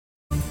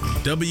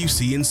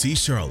WCNC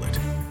Charlotte.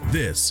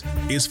 This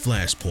is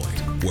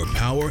Flashpoint, where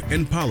power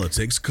and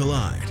politics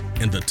collide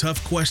and the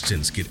tough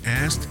questions get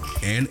asked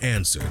and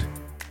answered.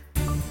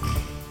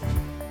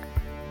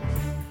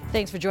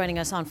 Thanks for joining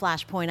us on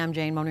Flashpoint. I'm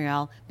Jane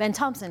Monreal. Ben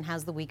Thompson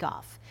has the week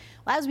off.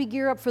 Well, as we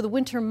gear up for the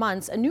winter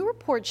months, a new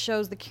report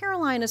shows the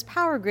Carolinas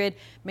power grid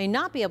may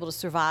not be able to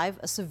survive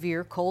a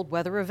severe cold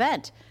weather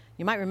event.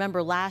 You might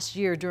remember last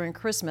year during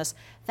Christmas,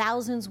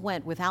 thousands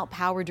went without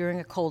power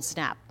during a cold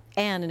snap.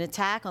 And an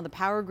attack on the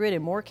power grid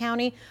in Moore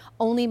County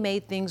only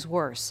made things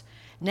worse.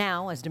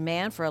 Now, as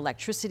demand for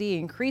electricity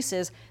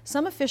increases,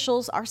 some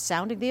officials are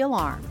sounding the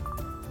alarm.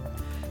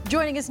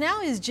 Joining us now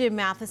is Jim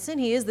Matheson.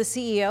 He is the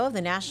CEO of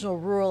the National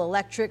Rural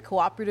Electric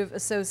Cooperative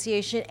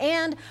Association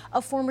and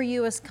a former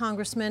U.S.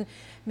 Congressman.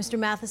 Mr.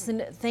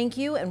 Matheson, thank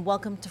you and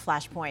welcome to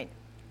Flashpoint.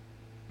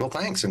 Well,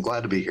 thanks. I'm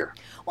glad to be here.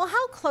 Well,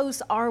 how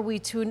close are we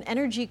to an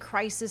energy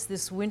crisis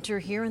this winter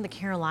here in the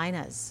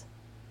Carolinas?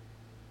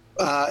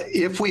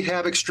 If we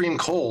have extreme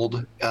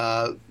cold,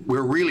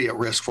 we're really at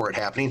risk for it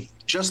happening,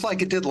 just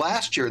like it did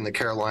last year in the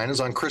Carolinas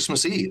on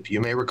Christmas Eve.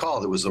 You may recall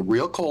there was a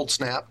real cold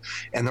snap,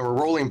 and there were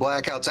rolling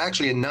blackouts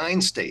actually in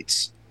 9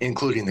 states,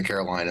 including the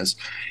Carolinas.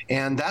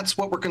 And that's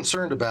what we're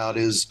concerned about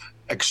is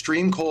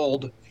extreme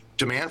cold,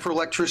 demand for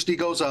electricity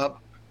goes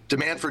up,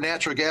 demand for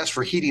natural gas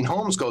for heating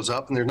homes goes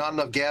up, and there's not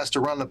enough gas to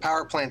run the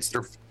power plants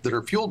that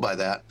are fueled by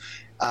that.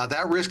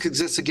 That risk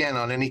exists again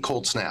on any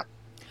cold snap.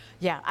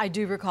 Yeah, I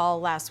do recall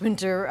last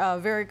winter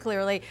very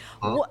clearly.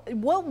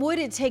 What would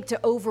it take to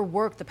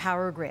overwork the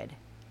power grid?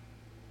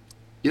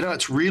 You know,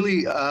 it's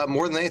really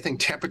more than anything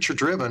temperature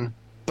driven,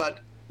 but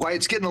why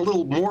it's getting a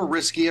little more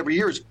risky every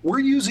year is we're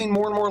using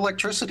more and more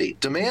electricity.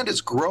 Demand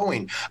is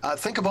growing.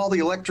 Think of all the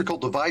electrical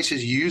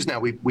devices you use now.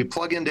 We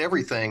plug into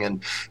everything,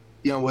 and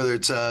you know, whether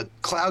it's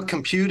cloud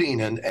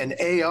computing and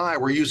AI,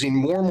 we're using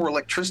more and more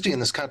electricity in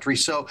this country.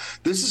 So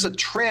this is a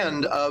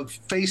trend of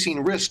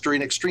facing risk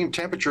during extreme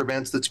temperature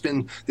events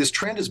this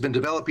trend has been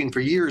developing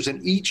for years,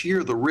 and each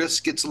year the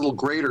risk gets a little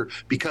greater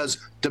because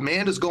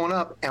demand is going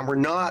up and we're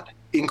not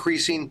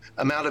increasing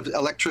amount of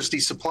electricity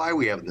supply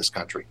we have in this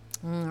country.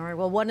 All right.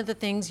 Well, one of the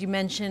things you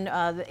mentioned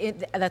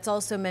that's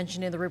also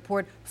mentioned in the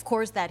report, of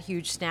course, that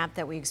huge snap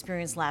that we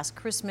experienced last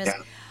Christmas.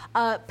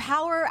 Yeah.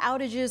 Power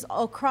outages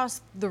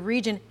across the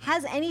region.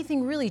 Has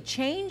anything really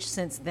changed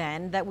since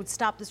then that would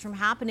stop this from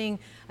happening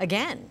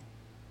again?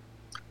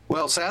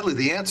 Well, sadly,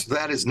 the answer to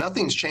that is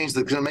nothing's changed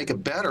that's going to make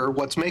it better.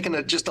 What's making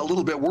it just a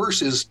little bit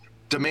worse is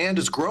demand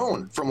has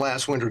grown from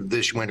last winter to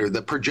this winter.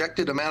 The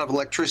projected amount of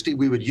electricity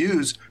we would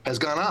use has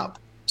gone up.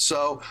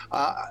 So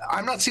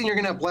I'm not saying you're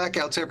going to have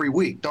blackouts every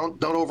week. Don't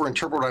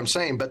overinterpret what I'm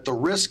saying, but the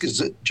risk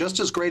is just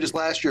as great as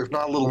last year, if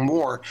not a little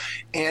more.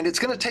 And it's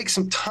going to take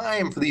some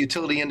time for the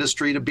utility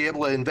industry to be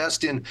able to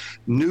invest in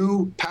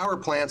new power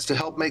plants to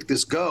help make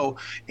this go.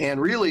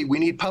 And really, we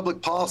need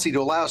public policy to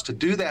allow us to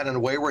do that in a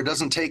way where it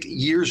doesn't take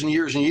years and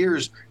years and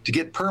years to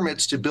get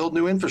permits to build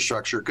new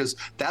infrastructure, because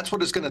that's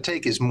what it's going to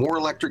take is more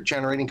electric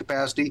generating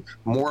capacity,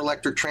 more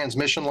electric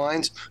transmission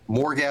lines,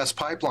 more gas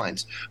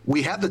pipelines.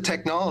 We have the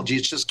technology.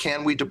 It's just,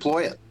 can we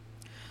deploy it?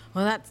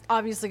 Well, that's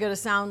obviously going to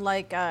sound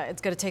like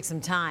it's going to take some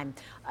time.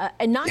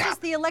 And not just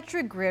the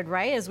electric grid,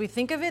 right? As we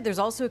think of it, there's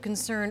also a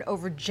concern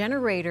over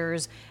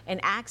generators and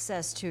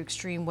access to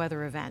extreme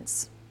weather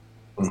events.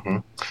 Mm-hmm.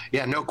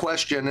 Yeah, no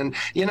question. And,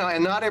 you know,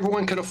 and not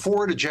everyone can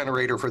afford a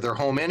generator for their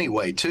home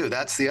anyway, too.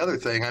 That's the other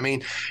thing. I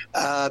mean,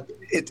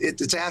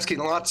 it's asking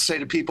a lot to say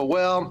to people,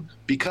 well,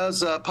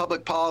 because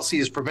public policy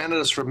has prevented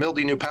us from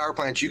building new power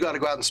plants, you got to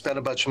go out and spend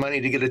a bunch of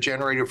money to get a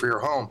generator for your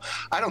home.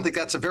 I don't think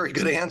that's a very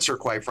good answer,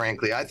 quite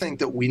frankly. I think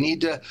that we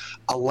need to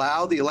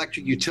allow the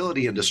electric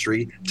utility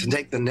industry to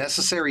take the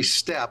necessary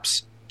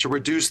steps to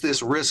reduce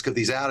this risk of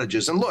these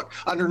outages. And look,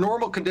 under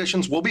normal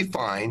conditions, we'll be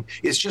fine.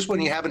 It's just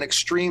when you have an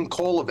extreme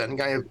cold event,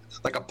 kind of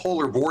like a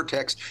polar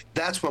vortex,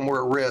 that's when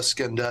we're at risk.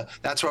 And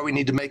that's why we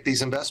need to make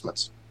these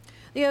investments.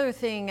 The other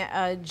thing,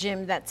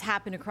 Jim, that's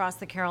happened across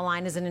the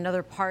Carolinas and in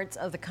other parts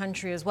of the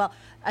country as well,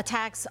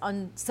 attacks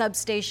on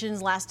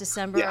substations last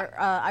December.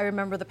 Yeah. I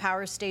remember the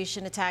power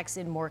station attacks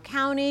in Moore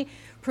County,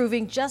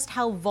 proving just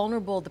how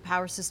vulnerable the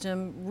power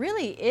system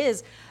really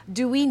is.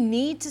 Do we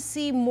need to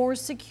see more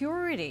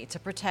security to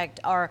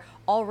protect our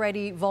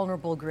already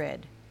vulnerable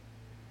grid?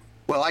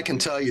 Well, I can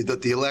tell you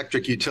that the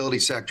electric utility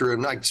sector,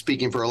 and I'm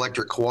speaking for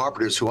electric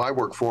cooperatives who I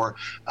work for,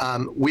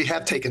 we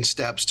have taken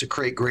steps to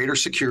create greater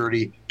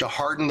security, to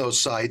harden those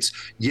sites.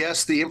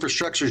 Yes, the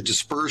infrastructure is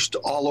dispersed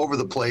all over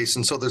the place,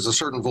 and so there's a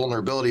certain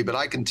vulnerability. But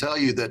I can tell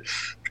you that,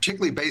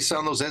 particularly based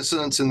on those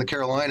incidents in the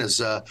Carolinas,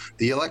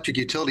 the electric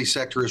utility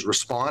sector has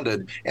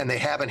responded, and they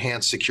have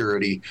enhanced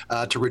security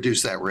to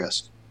reduce that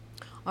risk.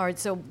 All right,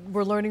 so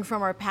we're learning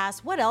from our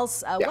past. What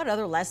else, what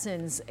other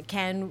lessons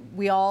can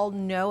we all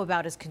know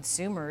about as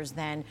consumers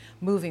then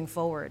moving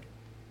forward?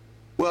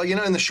 Well, you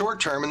know, in the short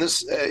term, and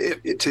this, to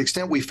the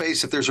extent we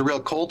face, if there's a real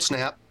cold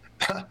snap,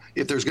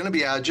 if there's going to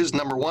be outages,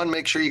 number one,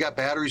 make sure you got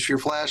batteries for your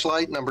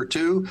flashlight. Number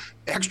two,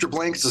 extra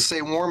blankets to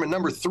stay warm. And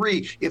number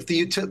three, if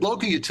the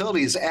local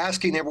utility is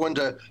asking everyone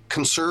to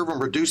conserve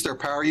and reduce their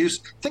power use,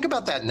 think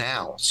about that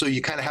now. So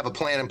you kind of have a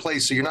plan in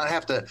place so you're not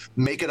have to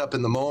make it up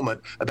in the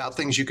moment about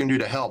things you can do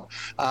to help.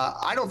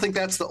 I don't think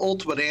that's the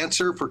ultimate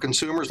answer for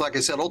consumers. Like I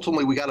said,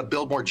 ultimately, we got to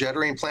build more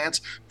generating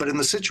plants. But in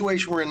the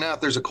situation we're in now,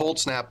 if there's a cold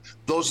snap,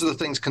 those are the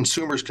things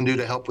consumers can do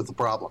to help with the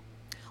problem.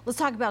 Let's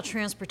talk about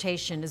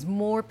transportation. As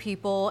more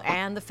people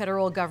and the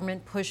federal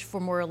government push for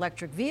more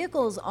electric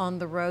vehicles on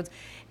the roads,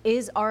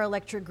 is our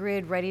electric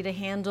grid ready to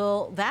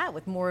handle that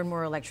with more and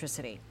more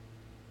electricity?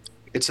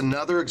 It's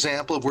another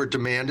example of where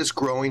demand is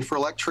growing for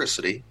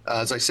electricity.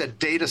 As I said,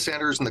 data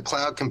centers and the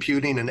cloud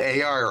computing and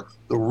AI are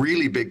the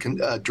really big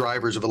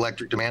drivers of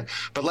electric demand.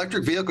 But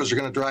electric vehicles are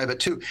going to drive it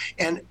too.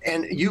 And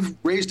you've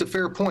raised a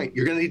fair point.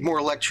 You're going to need more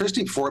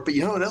electricity for it. But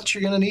you know what else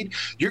you're going to need?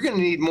 You're going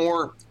to need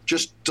more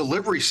just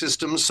delivery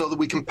systems so that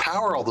we can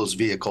power all those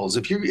vehicles.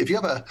 If you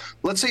have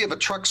let's say you have a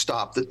truck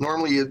stop that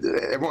normally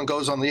everyone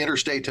goes on the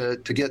interstate to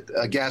get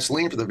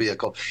gasoline for the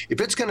vehicle.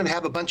 If it's going to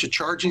have a bunch of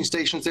charging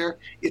stations there,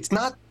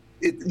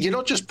 you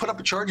don't just put up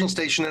a charging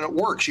station and it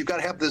works. You've got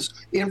to have this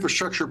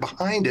infrastructure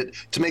behind it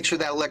to make sure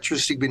that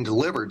electricity is being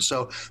delivered.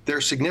 So there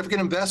are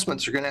significant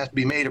investments that are going to have to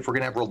be made if we're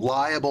going to have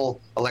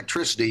reliable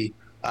electricity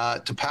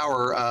to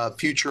power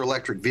future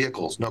electric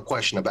vehicles. No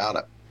question about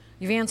it.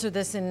 You've answered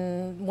this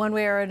in one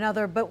way or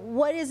another, but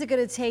what is it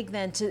going to take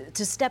then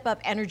to step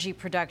up energy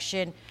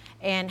production,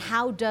 and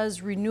how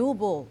does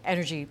renewable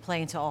energy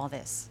play into all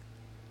this?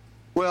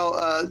 Well,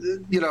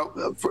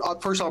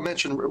 first I'll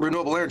mention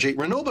renewable energy.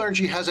 Renewable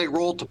energy has a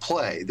role to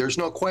play. There's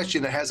no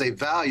question it has a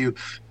value,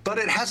 but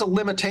it has a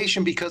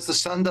limitation because the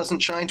sun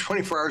doesn't shine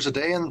 24 hours a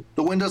day and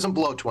the wind doesn't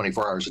blow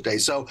 24 hours a day.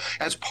 So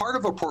as part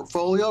of a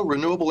portfolio,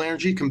 renewable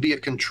energy can be a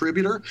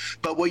contributor,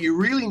 but what you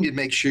really need to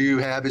make sure you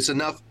have is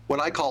enough what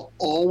I call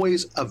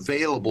always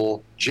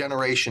available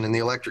generation in the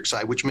electric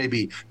side, which may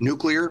be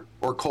nuclear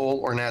or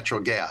coal or natural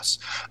gas.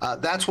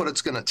 That's what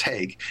it's going to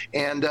take.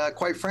 And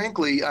quite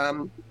frankly,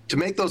 to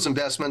make those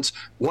investments,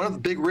 one of the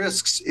big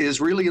risks is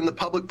really in the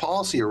public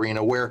policy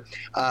arena, where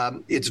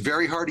it's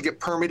very hard to get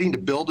permitting to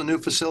build a new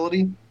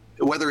facility,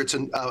 whether it's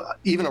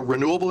even a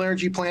renewable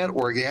energy plant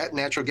or a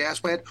natural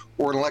gas plant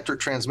or an electric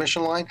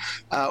transmission line.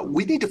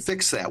 We need to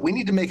fix that. We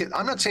need to make it,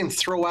 I'm not saying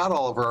throw out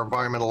all of our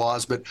environmental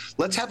laws, but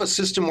let's have a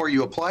system where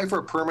you apply for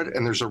a permit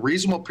and there's a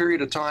reasonable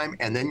period of time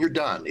and then you're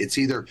done. It's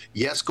either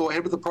yes, go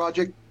ahead with the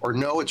project, or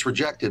no, it's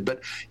rejected.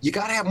 But you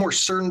got to have more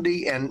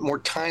certainty and more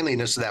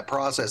timeliness to that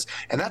process.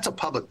 And that's a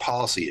public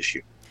policy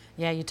issue.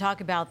 Yeah, you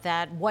talk about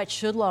that. What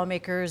should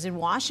lawmakers in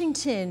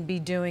Washington be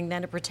doing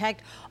then to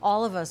protect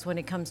all of us when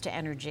it comes to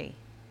energy?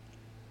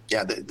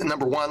 Yeah, the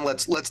number one,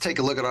 let's take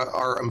a look at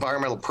our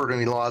environmental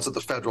permitting laws at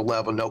the federal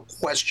level. No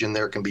question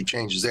there can be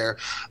changes there.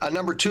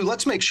 Number two,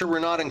 let's make sure we're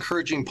not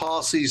encouraging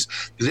policies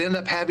that end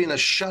up having to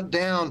shut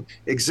down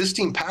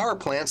existing power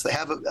plants that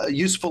have a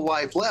useful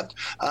life left.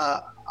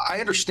 I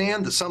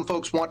understand that some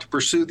folks want to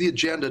pursue the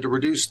agenda to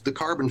reduce the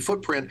carbon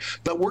footprint,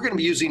 but we're going to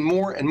be using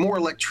more and more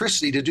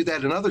electricity to do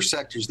that in other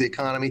sectors of the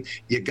economy.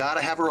 You got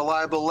to have a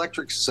reliable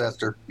electric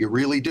sector. You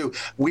really do.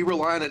 We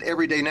rely on it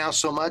every day now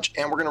so much,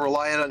 and we're going to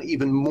rely on it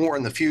even more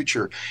in the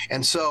future.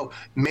 And so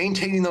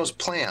maintaining those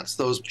plants,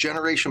 those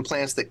generation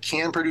plants that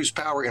can produce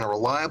power in a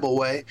reliable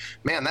way,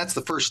 man, that's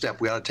the first step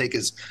we ought to take.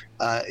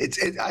 I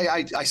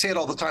say it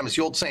all the time. It's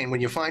the old saying, when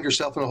you find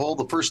yourself in a hole,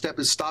 the first step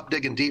is stop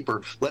digging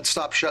deeper. Let's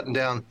stop shutting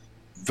down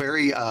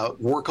very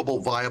workable,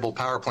 viable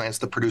power plants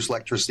that produce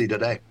electricity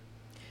today.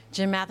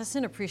 Jim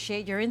Matheson,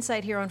 appreciate your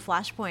insight here on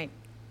Flashpoint.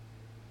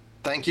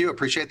 Thank you.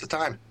 Appreciate the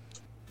time.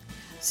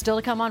 Still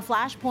to come on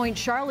Flashpoint,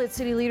 Charlotte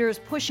city leaders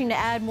pushing to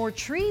add more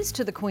trees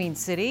to the Queen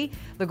City,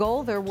 the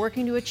goal they're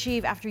working to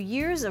achieve after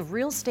years of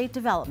real estate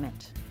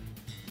development.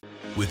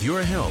 With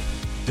your help,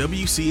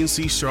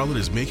 WCNC Charlotte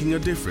is making a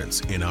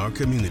difference in our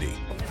community.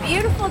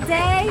 Beautiful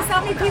day,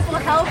 so many people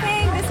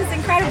helping. This is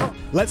incredible.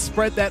 Let's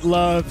spread that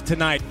love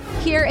tonight.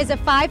 Here is a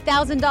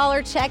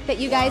 $5,000 check that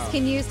you guys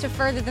can use to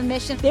further the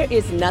mission. There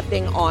is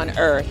nothing on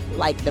earth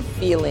like the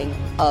feeling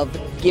of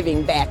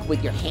giving back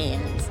with your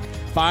hands.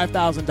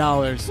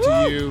 $5,000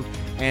 to you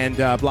and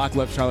Block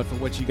Love Charlotte for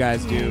what you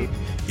guys do.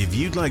 If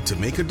you'd like to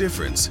make a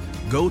difference,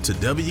 go to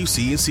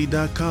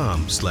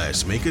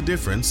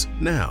WCNC.com/make-a-difference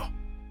now.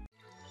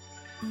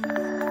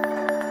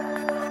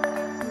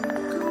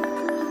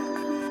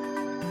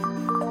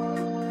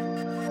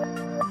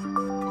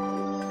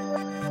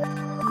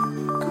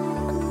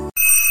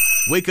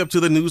 Wake up to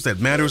the news that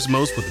matters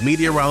most with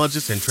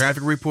meteorologist and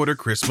traffic reporter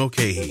Chris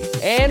Mulcahy.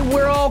 And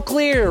we're all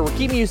clear. We're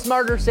keeping you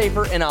smarter,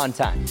 safer, and on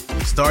time.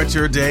 Start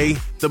your day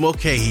the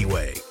Mulcahy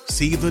way.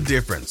 See the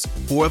difference.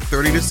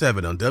 4:30 to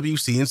 7 on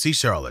WCNC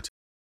Charlotte.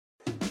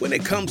 When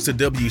it comes to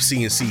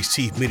WCNC's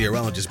chief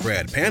meteorologist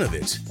Brad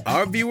Panovich,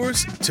 our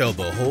viewers tell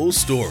the whole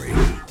story.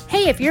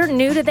 Hey, if you're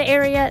new to the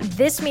area,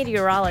 this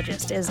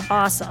meteorologist is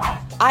awesome.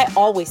 I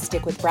always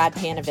stick with Brad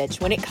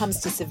Panovich when it comes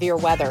to severe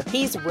weather.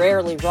 He's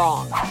rarely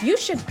wrong. You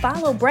should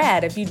follow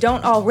Brad if you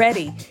don't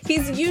already.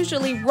 He's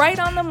usually right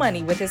on the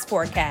money with his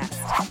forecast.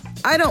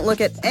 I don't look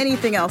at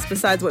anything else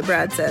besides what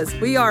Brad says.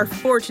 We are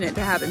fortunate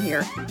to have him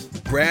here.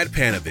 Brad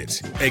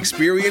Panovich.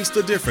 Experience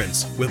the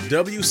difference with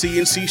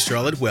WCNC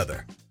Charlotte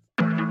weather.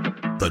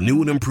 The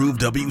new and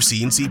improved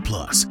WCNC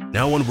Plus,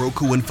 now on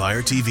Roku and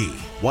Fire TV.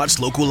 Watch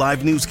local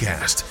live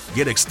newscast,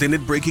 get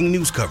extended breaking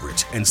news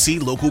coverage, and see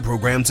local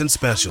programs and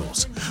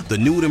specials. The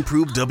new and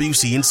improved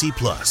WCNC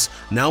Plus,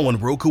 now on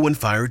Roku and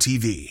Fire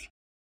TV.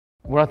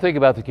 When I think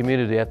about the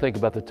community, I think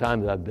about the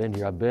time that I've been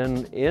here. I've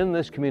been in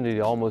this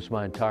community almost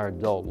my entire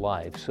adult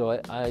life. So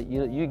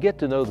you get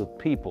to know the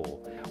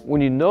people.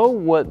 When you know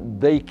what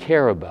they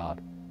care about,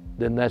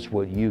 then that's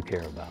what you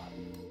care about.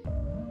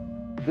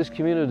 This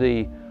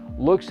community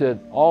looks at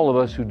all of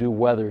us who do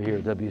weather here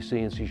at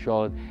WCNC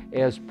Charlotte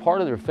as part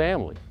of their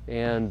family.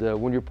 And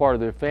when you're part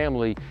of their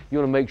family, you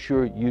want to make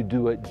sure you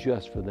do it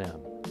just for them.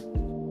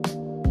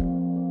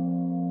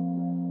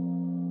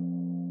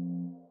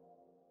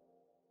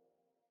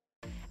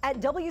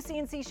 At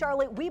WCNC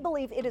Charlotte, we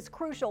believe it is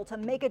crucial to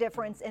make a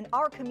difference in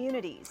our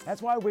communities.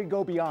 That's why we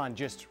go beyond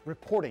just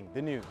reporting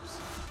the news.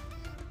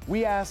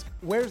 We ask,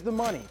 where's the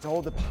money to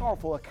hold the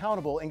powerful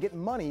accountable and get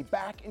money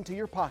back into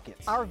your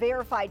pockets? Our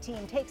verified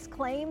team takes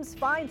claims,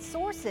 finds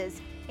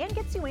sources, and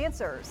gets you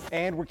answers.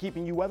 And we're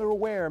keeping you weather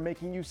aware,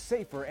 making you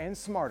safer and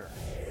smarter.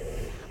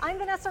 I'm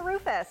Vanessa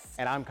Rufus.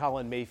 And I'm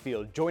Colin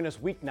Mayfield. Join us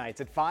weeknights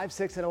at 5,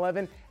 6, and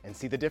 11 and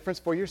see the difference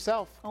for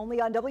yourself.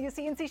 Only on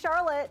WCNC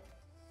Charlotte.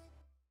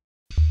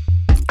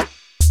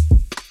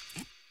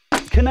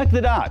 Connect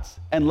the dots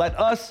and let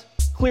us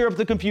clear up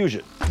the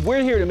confusion.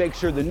 We're here to make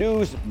sure the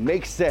news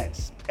makes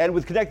sense. And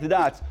with Connect the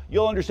Dots,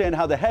 you'll understand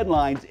how the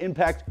headlines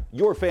impact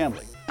your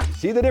family.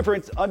 See the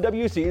difference on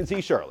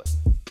WCNC Charlotte.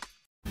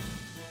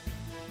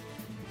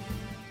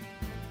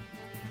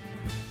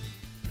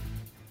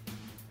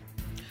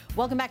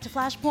 Welcome back to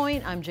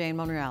Flashpoint. I'm Jane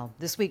Monreal.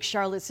 This week,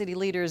 Charlotte city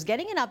leaders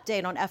getting an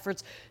update on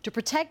efforts to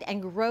protect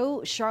and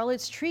grow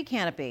Charlotte's tree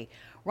canopy.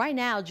 Right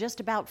now, just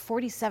about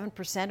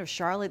 47% of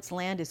Charlotte's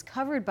land is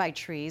covered by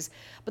trees,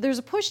 but there's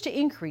a push to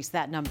increase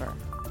that number.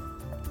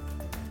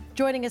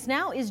 Joining us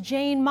now is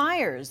Jane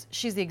Myers.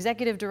 She's the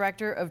executive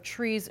director of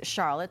Trees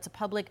Charlotte. It's a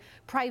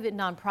public-private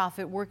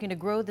nonprofit working to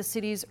grow the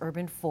city's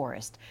urban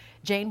forest.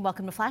 Jane,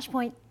 welcome to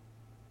Flashpoint.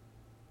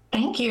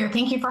 Thank you.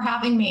 Thank you for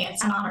having me.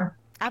 It's an honor.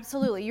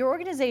 Absolutely. Your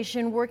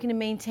organization working to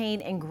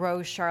maintain and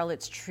grow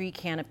Charlotte's tree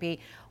canopy.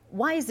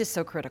 Why is this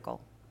so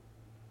critical?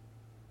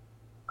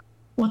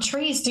 Well,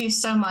 trees do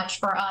so much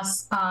for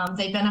us.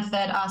 They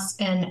benefit us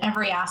in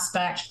every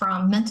aspect,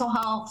 from mental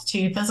health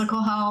to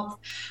physical health.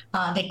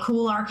 They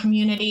cool our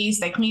communities.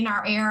 They clean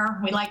our air.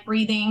 We like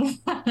breathing.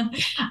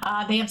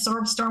 They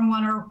absorb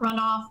stormwater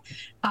runoff.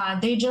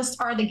 They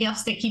just are the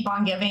gifts that keep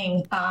on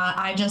giving.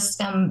 I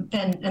just am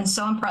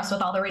so impressed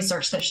with all the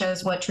research that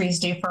shows what trees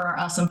do for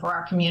us and for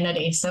our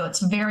community. So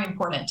it's very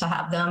important to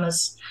have them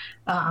as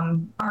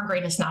our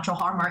greatest natural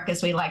hallmark,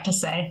 as we like to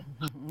say.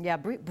 Yeah,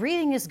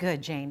 breathing is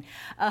good, Jane.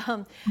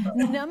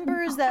 The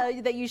numbers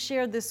that you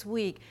shared this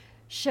week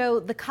show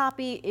the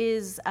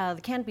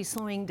canopy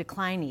slowing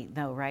declining,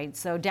 though, right?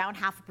 So down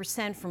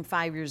 0.5% from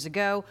 5 years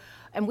ago.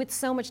 And with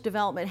so much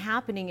development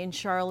happening in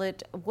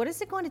Charlotte, what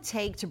is it going to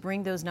take to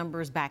bring those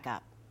numbers back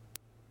up?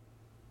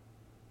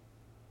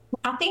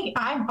 I think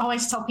I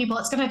always tell people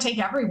it's going to take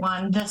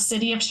everyone. The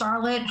city of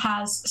Charlotte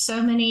has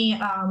so many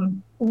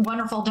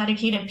wonderful,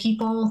 dedicated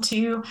people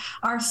to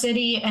our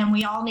city, and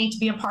we all need to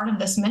be a part of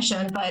this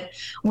mission. But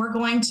we're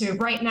going to,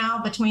 right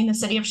now, between the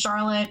city of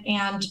Charlotte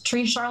and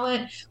Trees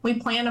Charlotte, we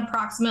plan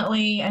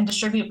approximately and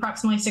distribute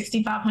approximately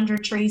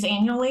 6,500 trees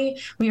annually.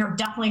 We are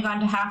definitely going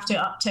to have to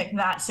uptick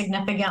that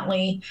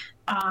significantly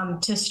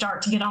to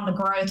start to get on the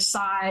growth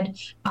side.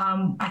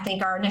 I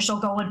think our initial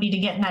goal would be to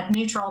get net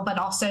neutral, but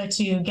also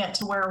to get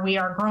to where we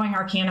are growing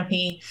our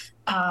canopy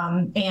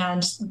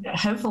and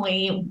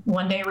hopefully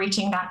one day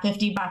reaching that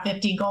 50 by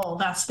 50 goal.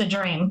 That's the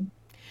dream.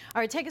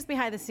 All right, take us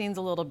behind the scenes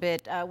a little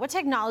bit. What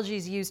technology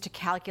is used to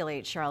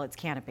calculate Charlotte's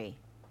canopy?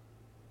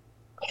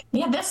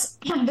 Yeah, this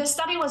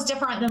study was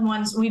different than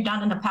ones we've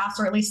done in the past,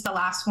 or at least the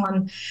last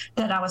one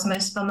that I was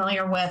most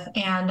familiar with.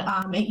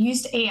 And it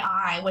used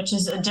AI, which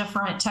is a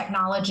different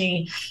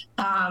technology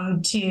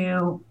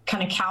to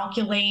kind of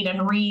calculate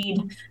and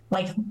read,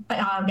 like,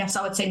 I guess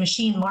I would say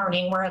machine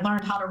learning, where it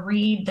learned how to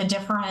read the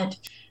different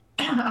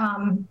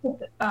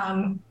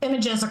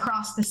images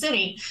across the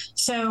city.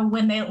 So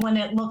when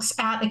it looks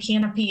at the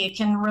canopy, it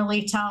can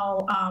really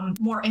tell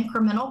more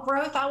incremental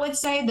growth, I would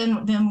say,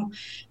 than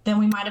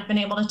we might have been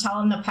able to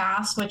tell in the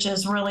past, which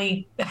is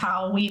really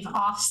how we've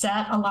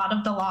offset a lot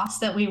of the loss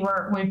that we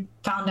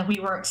found that we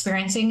were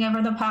experiencing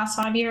over the past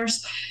 5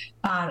 years.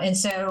 And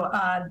so,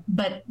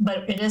 but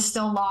it is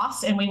still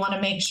lost, and we want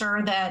to make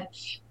sure that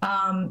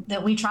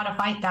we try to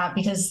fight that,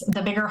 because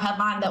the bigger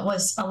headline that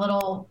was a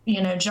little,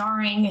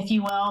 jarring, if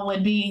you will, goal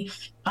would be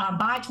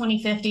by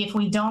 2050, if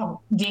we don't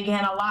dig in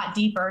a lot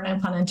deeper, no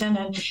pun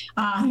intended,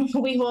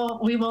 we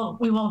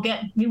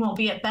won't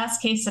be at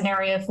best case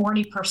scenario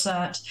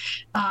 40%,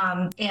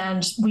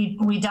 and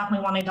we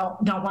definitely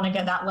don't want to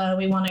go that low.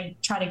 We want to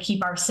try to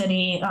keep our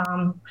city,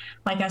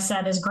 like I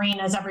said, as green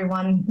as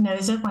everyone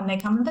knows it when they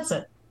come and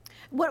visit.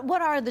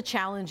 What are the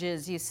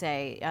challenges, you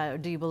say,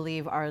 do you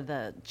believe are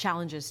the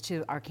challenges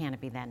to our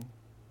canopy then?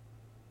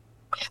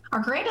 Our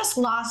greatest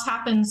loss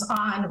happens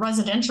on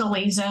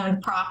residentially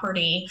zoned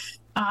property.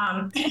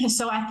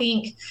 So I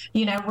think,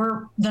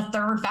 we're the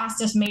third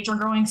fastest major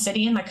growing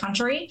city in the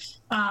country.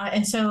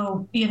 And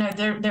so,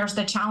 there's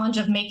the challenge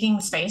of making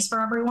space for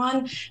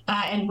everyone.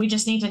 And we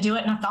just need to do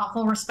it in a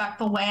thoughtful,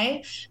 respectful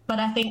way. But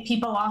I think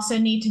people also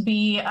need to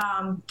be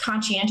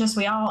conscientious.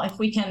 If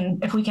we can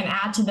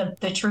add to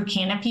the true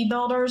canopy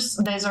builders,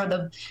 those are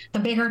the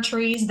bigger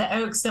trees, the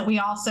oaks that we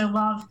also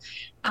love.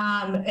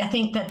 I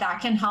think that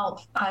can help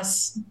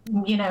us,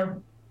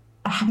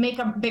 make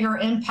a bigger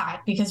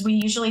impact, because we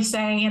usually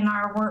say in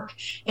our work,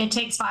 it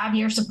takes 5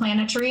 years to plant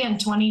a tree and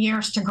 20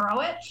 years to grow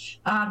it.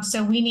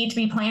 So we need to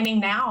be planning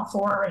now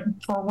for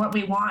what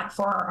we want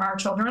for our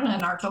children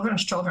and our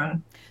children's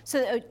children.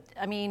 So,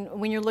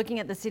 when you're looking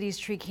at the city's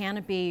tree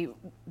canopy,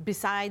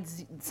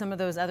 besides some of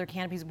those other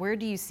canopies, where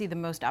do you see the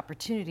most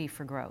opportunity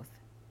for growth?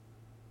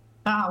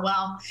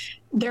 Well,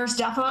 there's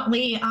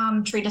definitely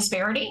tree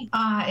disparity,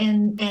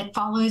 and it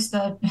follows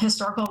the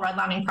historical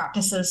redlining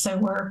practices. So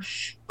wealth.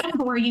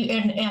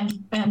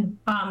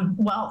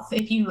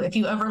 If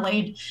you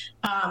overlaid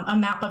a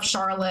map of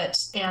Charlotte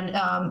and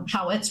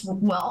how its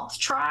wealth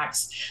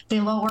tracks, the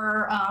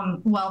lower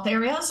wealth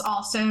areas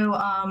also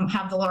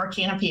have the lower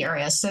canopy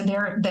areas. So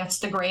that's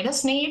the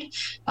greatest need,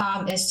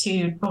 is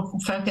to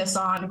focus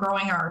on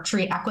growing our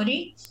tree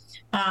equity.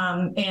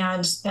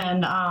 Because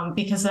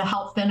the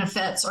health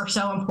benefits are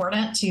so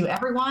important to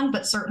everyone,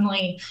 but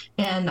certainly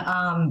in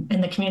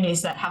the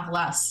communities that have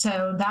less.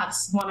 So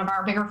that's one of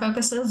our bigger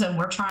focuses, and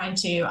we're trying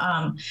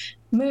to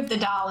move the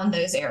dial in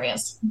those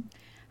areas.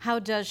 How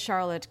does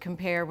Charlotte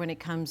compare when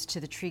it comes to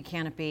the tree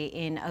canopy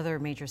in other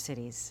major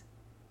cities?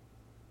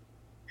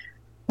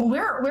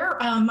 We're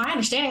my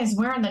understanding is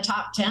we're in the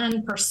top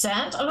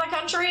 10% of the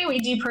country. We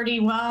do pretty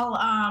well.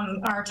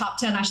 Our top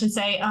 10, I should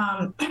say.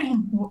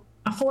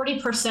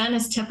 40%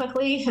 is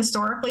typically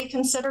historically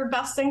considered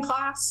best in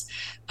class.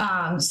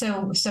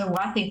 So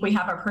I think we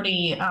have a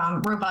pretty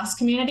robust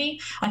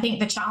community. I think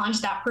the challenge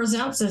that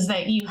presents is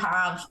that we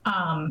have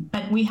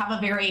a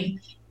very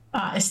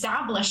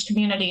established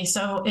community.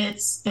 So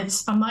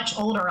it's a much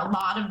older. A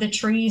lot of the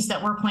trees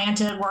that were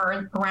planted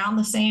were around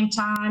the same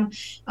time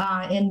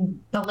in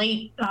the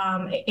late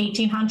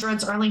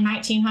 1800s, early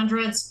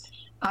 1900s.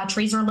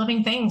 Trees are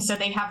living things, so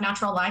they have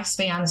natural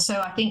lifespans.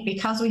 So I think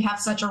because we have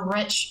such a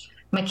rich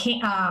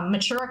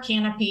mature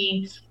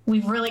canopy,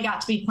 we've really got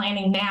to be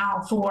planning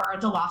now for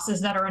the losses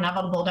that are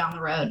inevitable down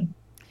the road.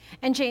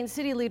 And Jane,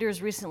 city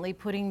leaders recently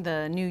putting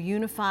the new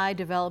Unified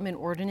Development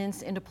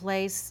Ordinance into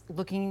place,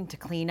 looking to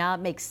clean up,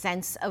 make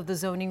sense of the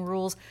zoning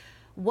rules.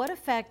 What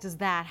effect does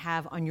that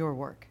have on your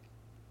work?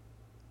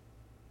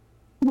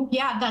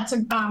 Yeah, that's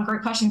a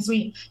great question.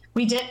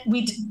 We did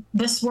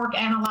this work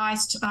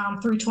analyzed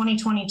through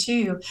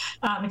 2022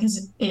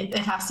 because it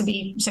has to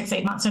be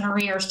 6-8 months in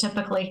arrears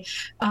typically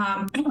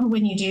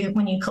when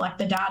you collect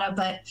the data.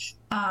 But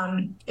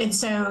and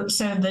so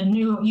the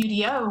new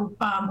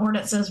UDO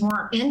ordinances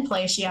weren't in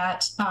place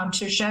yet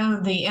to show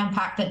the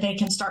impact that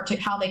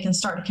how they can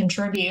start to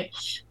contribute.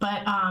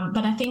 But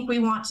I think we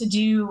want to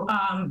do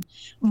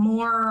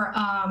more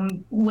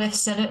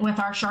with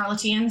our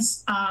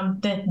Charlotteans.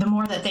 The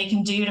more that they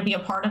can do to be a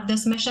part of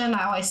this mission.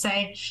 I always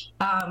say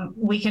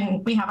we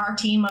have our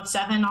team of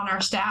 7 on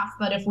our staff,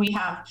 but if we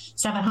have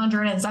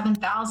 700 and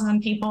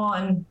 7,000 people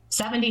and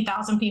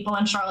 70,000 people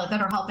in Charlotte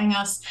that are helping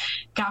us,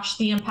 gosh,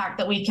 the impact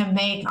that we can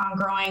make on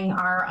growing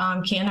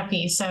our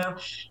canopy. So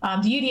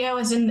the UDO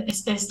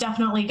is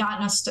definitely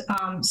gotten us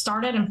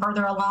started and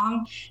further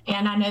along.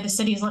 And I know the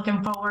city is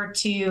looking forward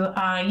to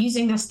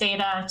using this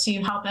data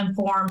to help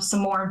inform some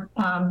more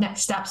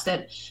next steps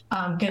that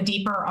go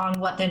deeper on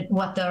what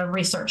the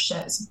research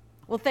shows.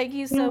 Well, thank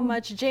you so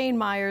much, Jane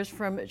Myers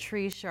from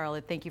Trees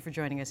Charlotte. Thank you for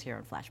joining us here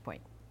on Flashpoint.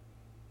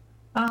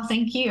 Oh,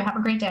 thank you. Have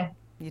a great day.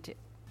 You too.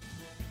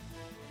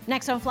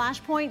 Next on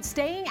Flashpoint,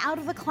 staying out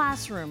of the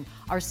classroom.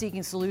 Our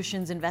Seeking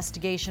Solutions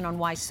investigation on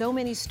why so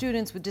many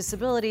students with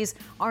disabilities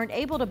aren't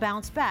able to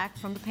bounce back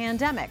from the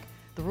pandemic.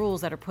 The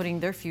rules that are putting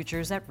their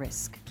futures at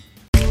risk.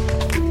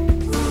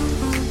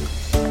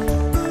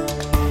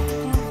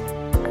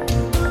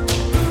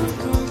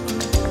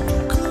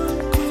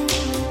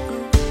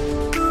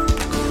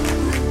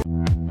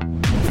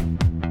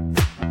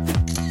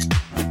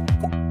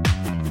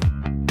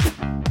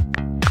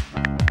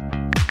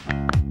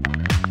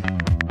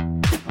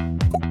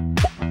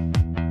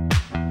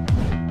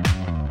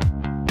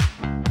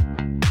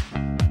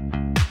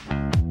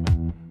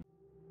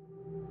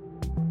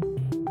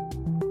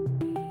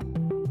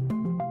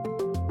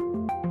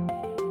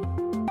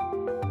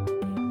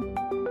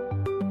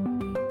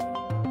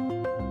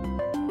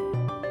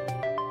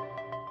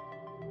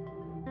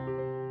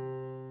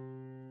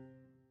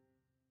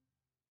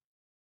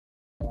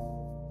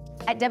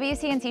 At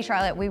WCNC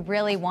Charlotte, we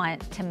really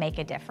want to make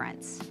a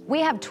difference. We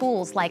have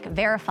tools like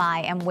Verify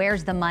and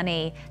Where's the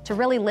Money to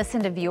really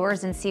listen to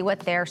viewers and see what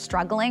they're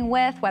struggling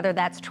with, whether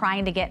that's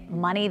trying to get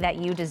money that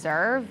you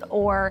deserve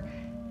or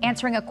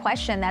answering a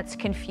question that's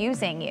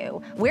confusing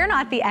you. We're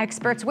not the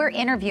experts, we're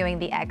interviewing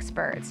the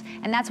experts.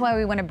 And that's why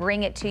we want to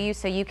bring it to you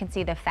so you can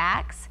see the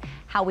facts,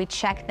 how we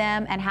check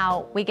them, and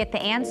how we get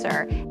the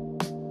answer.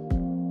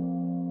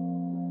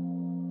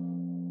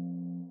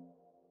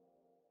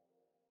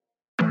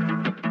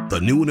 The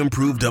new and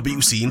improved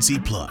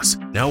WCNC Plus,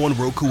 now on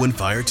Roku and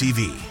Fire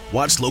TV.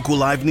 Watch local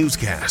live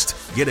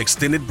newscast, get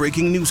extended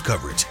breaking news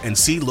coverage, and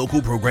see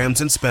local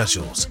programs and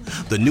specials.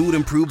 The new and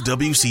improved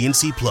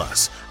WCNC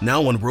Plus,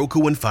 now on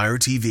Roku and Fire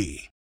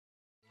TV.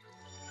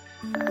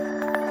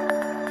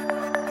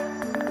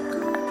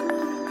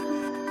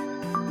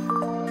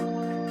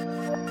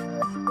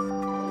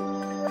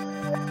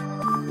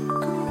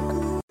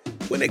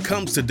 When it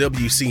comes to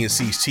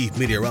WCNC's chief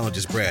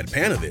meteorologist Brad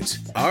Panovich,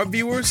 our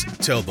viewers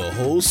tell the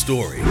whole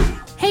story.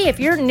 Hey, if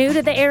you're new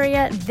to the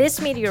area, this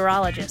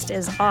meteorologist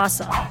is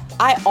awesome.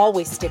 I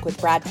always stick with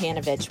Brad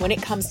Panovich when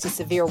it comes to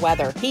severe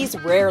weather. He's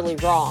rarely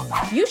wrong.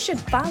 You should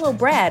follow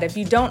Brad if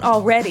you don't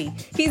already.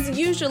 He's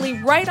usually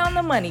right on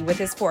the money with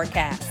his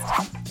forecast.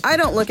 I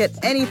don't look at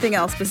anything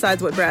else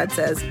besides what Brad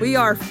says. We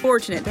are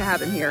fortunate to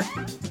have him here.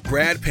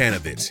 Brad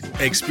Panovich.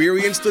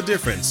 Experience the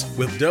difference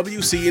with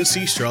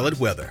WCNC Charlotte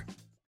weather.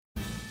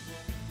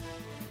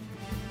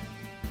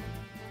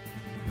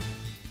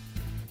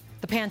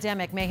 The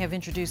pandemic may have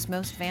introduced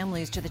most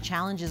families to the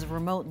challenges of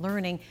remote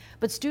learning,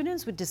 but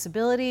students with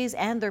disabilities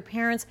and their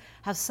parents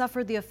have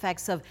suffered the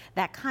effects of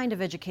that kind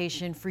of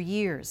education for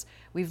years.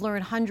 We've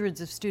learned hundreds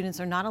of students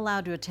are not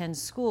allowed to attend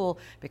school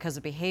because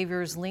of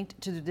behaviors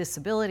linked to their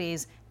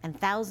disabilities, and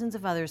thousands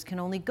of others can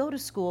only go to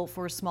school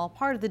for a small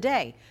part of the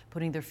day,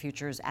 putting their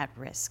futures at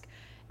risk.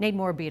 Nate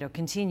Morabito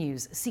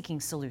continues seeking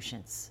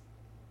solutions.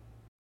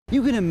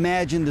 You can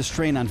imagine the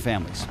strain on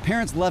families.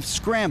 Parents left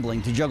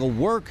scrambling to juggle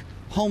work,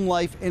 home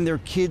life, and their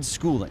kids'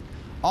 schooling,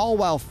 all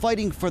while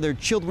fighting for their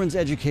children's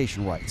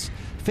education rights,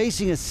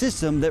 facing a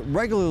system that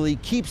regularly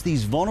keeps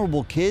these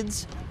vulnerable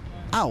kids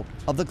out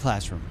of the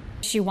classroom.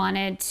 She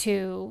wanted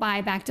to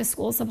buy back to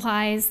school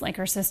supplies like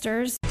her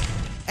sisters.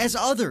 As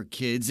other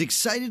kids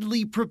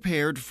excitedly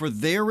prepared for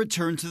their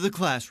return to the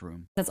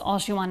classroom, That's all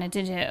she wanted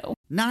to do.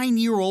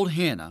 9-year-old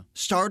Hannah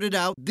started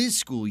out this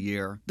school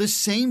year the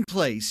same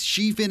place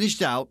she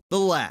finished out the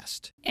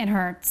last. It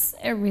hurts.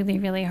 It really,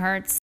 really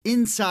hurts.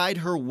 Inside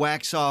her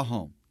Waxhaw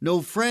home.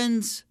 No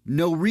friends,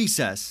 no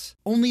recess,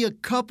 only a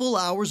couple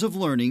hours of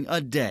learning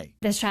a day.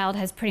 This child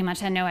has pretty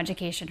much had no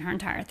education her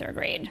entire third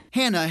grade.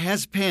 Hannah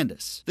has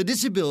PANDAS. The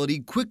disability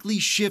quickly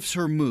shifts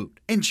her mood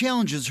and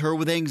challenges her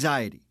with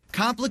anxiety.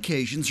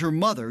 Complications her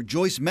mother,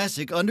 Joyce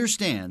Messick,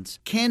 understands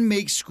can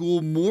make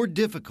school more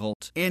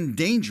difficult and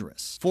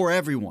dangerous for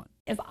everyone.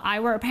 If I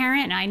were a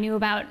parent and I knew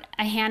about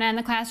a Hannah in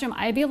the classroom,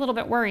 I'd be a little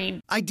bit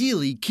worried.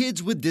 Ideally,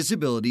 kids with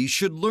disabilities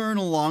should learn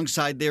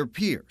alongside their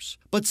peers.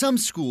 But some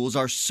schools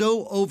are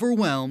so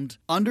overwhelmed,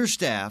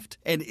 understaffed,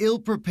 and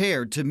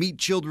ill-prepared to meet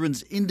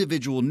children's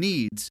individual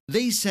needs,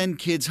 they send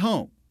kids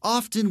home,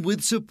 often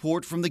with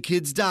support from the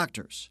kids'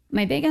 doctors.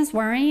 My biggest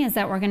worry is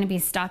that we're going to be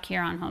stuck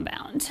here on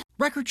Homebound.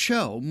 Records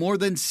show more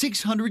than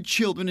 600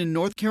 children in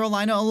North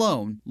Carolina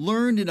alone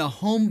learned in a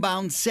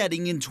homebound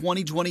setting in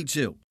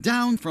 2022,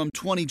 down from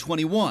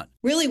 2021.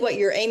 Really what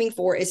you're aiming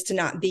for is to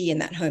not be in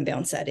that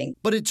homebound setting.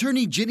 But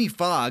attorney Ginny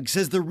Fogg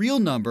says the real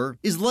number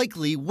is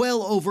likely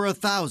well over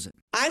 1,000.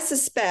 I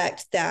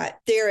suspect that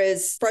there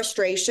is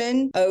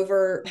frustration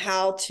over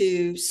how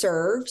to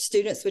serve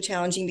students with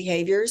challenging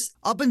behaviors.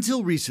 Up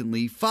until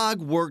recently,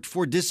 Fogg worked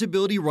for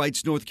Disability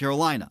Rights North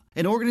Carolina,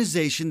 an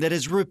organization that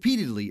has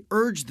repeatedly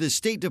urged the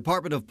State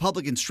Department of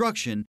Public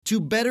Instruction to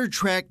better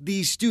track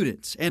these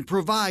students and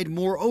provide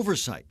more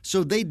oversight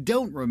so they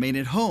don't remain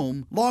at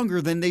home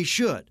longer than they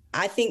should.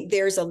 I think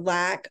there's a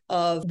lack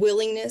of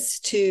willingness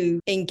to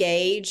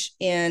engage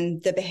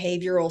in the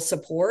behavioral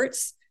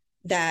supports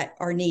that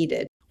are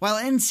needed. While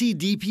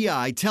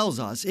NCDPI tells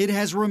us it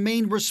has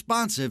remained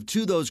responsive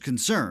to those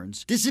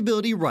concerns,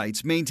 Disability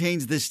Rights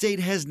maintains the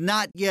state has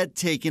not yet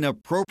taken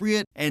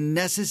appropriate and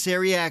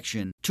necessary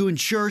action to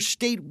ensure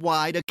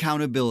statewide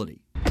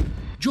accountability.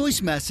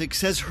 Joyce Messick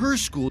says her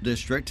school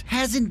district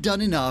hasn't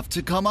done enough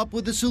to come up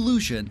with a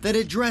solution that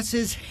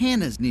addresses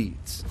Hannah's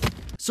needs.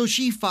 So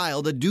she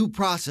filed a due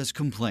process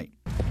complaint,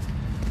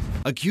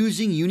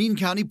 accusing Union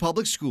County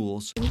Public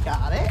Schools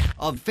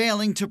of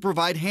failing to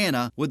provide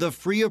Hannah with a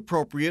free,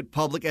 appropriate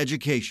public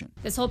education.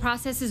 This whole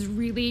process is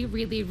really,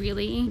 really,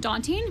 really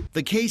daunting.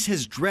 The case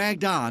has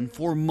dragged on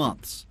for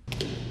months.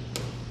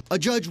 A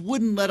judge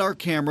wouldn't let our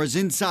cameras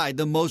inside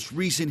the most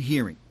recent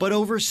hearing, but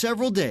over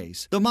several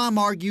days, the mom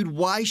argued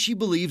why she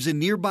believes a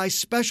nearby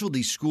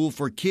specialty school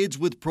for kids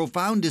with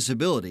profound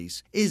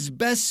disabilities is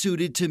best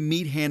suited to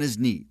meet Hannah's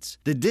needs.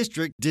 The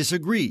district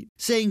disagreed,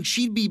 saying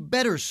she'd be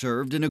better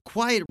served in a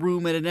quiet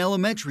room at an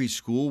elementary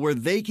school where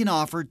they can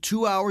offer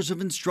 2 hours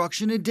of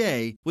instruction a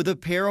day with a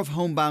pair of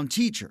homebound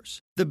teachers.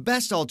 The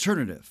best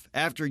alternative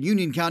after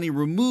Union County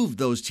removed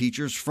those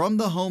teachers from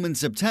the home in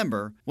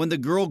September when the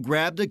girl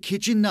grabbed a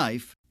kitchen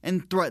knife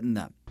and threatened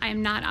them. I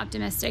am not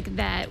optimistic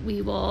that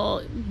we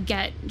will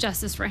get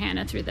justice for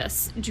Hannah through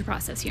this due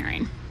process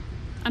hearing,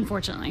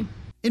 unfortunately.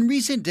 In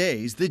recent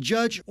days, the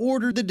judge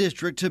ordered the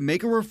district to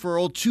make a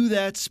referral to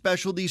that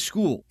specialty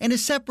school and a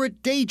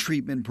separate day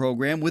treatment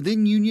program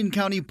within Union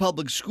County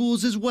Public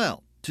Schools as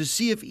well to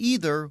see if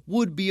either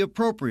would be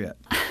appropriate.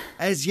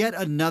 As yet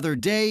another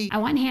day, I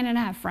want Hannah to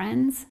have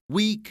friends.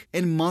 Week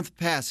and month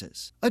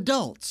passes.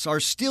 Adults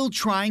are still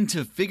trying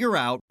to figure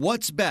out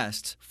what's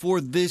best for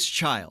this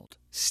child.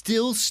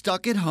 Still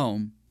stuck at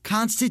home,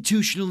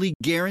 constitutionally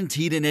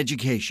guaranteed an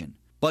education,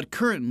 but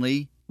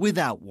currently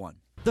without one.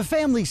 The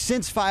family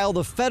since filed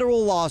a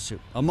federal lawsuit,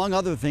 among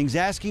other things,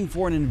 asking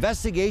for an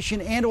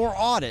investigation and/or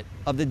audit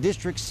of the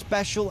district's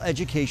special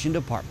education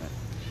department.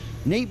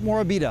 Nate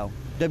Morabito,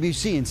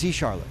 WCNC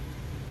Charlotte.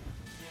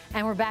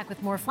 And we're back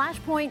with more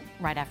Flashpoint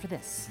right after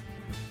this.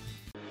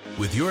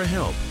 With your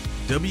help,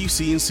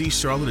 WCNC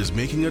Charlotte is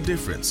making a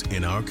difference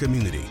in our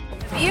community.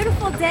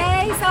 Beautiful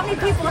day, so many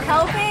people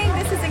helping.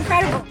 This is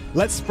incredible.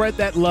 Let's spread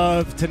that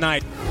love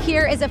tonight.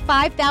 Here is a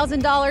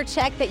 $5,000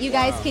 check that you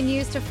guys can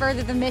use to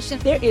further the mission.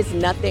 There is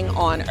nothing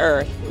on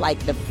earth like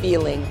the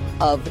feeling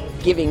of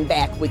giving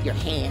back with your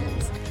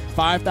hands.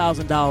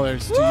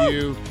 $5,000 to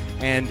you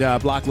and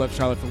Block Love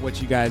Charlotte for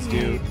what you guys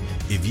do.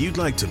 If you'd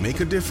like to make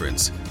a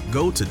difference,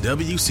 go to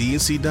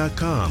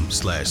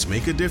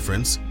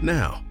WCNC.com/make-a-difference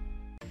now.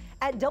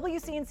 At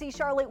WCNC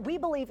Charlotte, we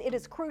believe it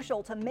is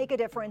crucial to make a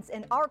difference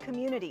in our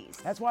communities.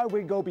 That's why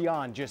we go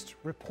beyond just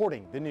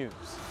reporting the news.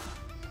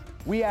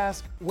 We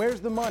ask, where's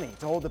the money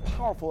to hold the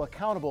powerful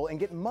accountable and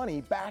get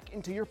money back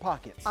into your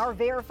pockets? Our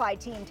Verify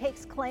team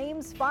takes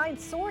claims,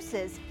 finds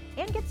sources,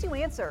 and gets you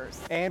answers.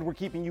 And we're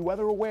keeping you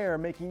weather aware,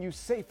 making you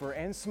safer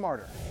and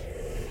smarter.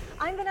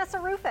 I'm Vanessa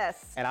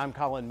Rufus. And I'm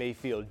Colin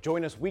Mayfield.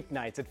 Join us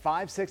weeknights at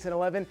 5, 6, and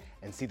 11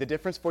 and see the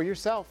difference for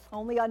yourself.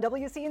 Only on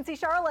WCNC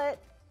Charlotte.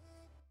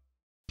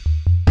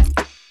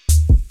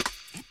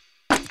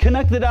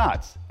 Connect the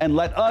dots and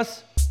let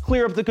us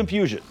clear up the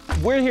confusion.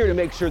 We're here to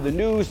make sure the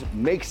news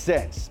makes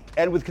sense.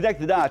 And with Connect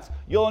the Dots,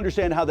 you'll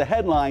understand how the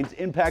headlines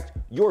impact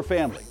your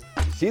family.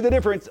 See the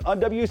difference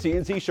on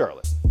WCNC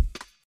Charlotte.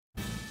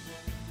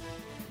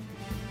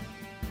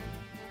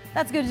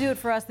 That's going to do it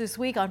for us this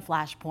week on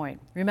Flashpoint.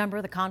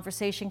 Remember, the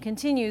conversation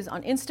continues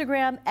on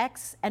Instagram,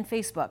 X, and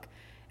Facebook.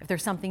 If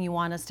there's something you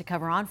want us to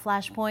cover on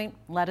Flashpoint,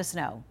 let us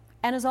know.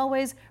 And as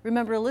always,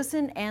 remember to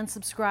listen and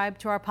subscribe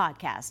to our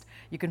podcast.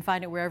 You can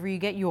find it wherever you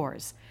get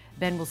yours.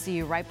 Ben will see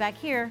you right back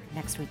here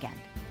next weekend.